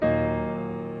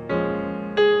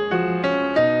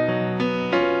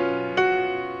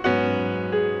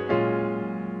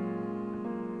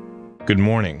Good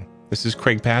morning. This is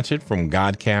Craig Patchett from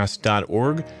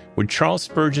Godcast.org with Charles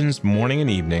Spurgeon's Morning and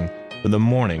Evening for the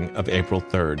morning of April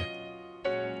 3rd.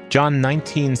 John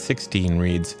 19:16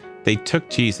 reads, "They took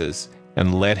Jesus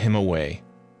and led him away."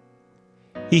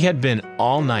 He had been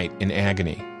all night in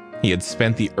agony. He had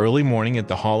spent the early morning at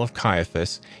the hall of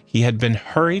Caiaphas. He had been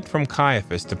hurried from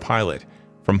Caiaphas to Pilate,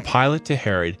 from Pilate to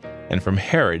Herod, and from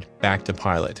Herod back to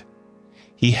Pilate.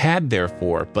 He had,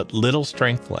 therefore, but little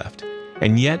strength left,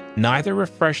 and yet neither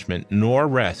refreshment nor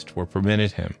rest were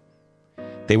permitted him.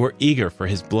 They were eager for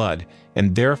his blood,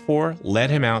 and therefore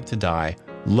led him out to die,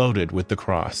 loaded with the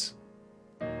cross.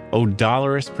 O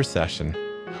dolorous procession!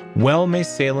 Well may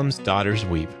Salem's daughters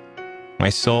weep. My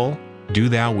soul, do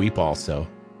thou weep also.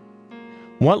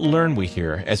 What learn we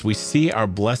here as we see our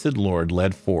blessed Lord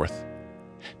led forth?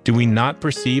 Do we not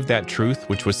perceive that truth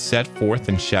which was set forth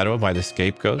in shadow by the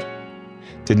scapegoat?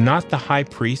 Did not the high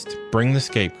priest bring the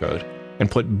scapegoat and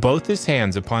put both his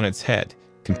hands upon its head,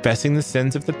 confessing the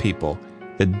sins of the people,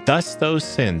 that thus those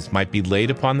sins might be laid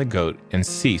upon the goat and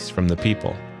cease from the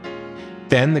people?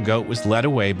 Then the goat was led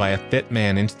away by a fit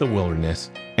man into the wilderness,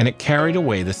 and it carried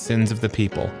away the sins of the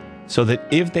people, so that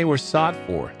if they were sought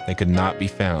for, they could not be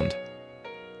found.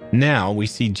 Now we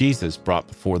see Jesus brought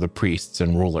before the priests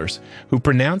and rulers, who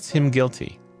pronounce him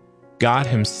guilty. God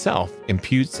himself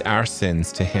imputes our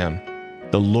sins to him.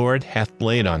 The Lord hath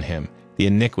laid on him the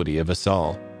iniquity of us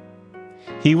all.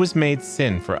 He was made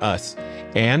sin for us,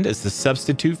 and as the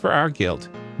substitute for our guilt,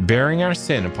 bearing our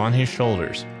sin upon his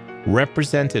shoulders,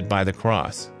 represented by the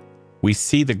cross, we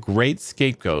see the great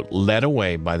scapegoat led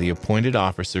away by the appointed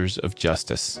officers of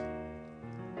justice.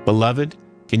 Beloved,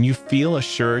 can you feel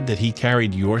assured that he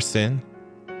carried your sin?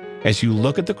 As you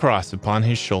look at the cross upon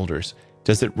his shoulders,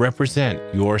 does it represent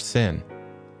your sin?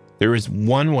 There is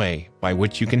one way by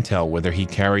which you can tell whether he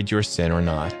carried your sin or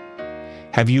not.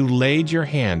 Have you laid your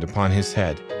hand upon his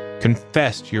head,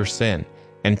 confessed your sin,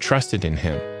 and trusted in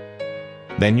him?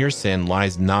 Then your sin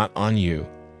lies not on you.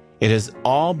 It has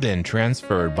all been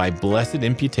transferred by blessed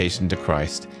imputation to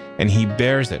Christ, and he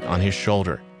bears it on his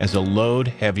shoulder as a load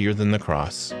heavier than the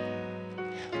cross.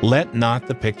 Let not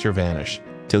the picture vanish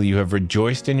till you have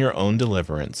rejoiced in your own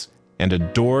deliverance and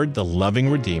adored the loving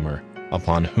Redeemer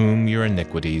upon whom your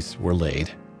iniquities were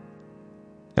laid.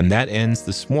 And that ends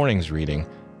this morning's reading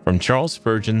from Charles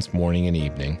Spurgeon's Morning and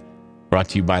Evening, brought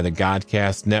to you by the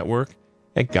Godcast Network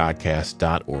at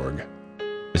Godcast.org.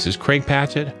 This is Craig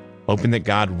Patchett, hoping that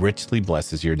God richly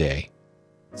blesses your day.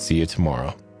 See you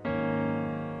tomorrow.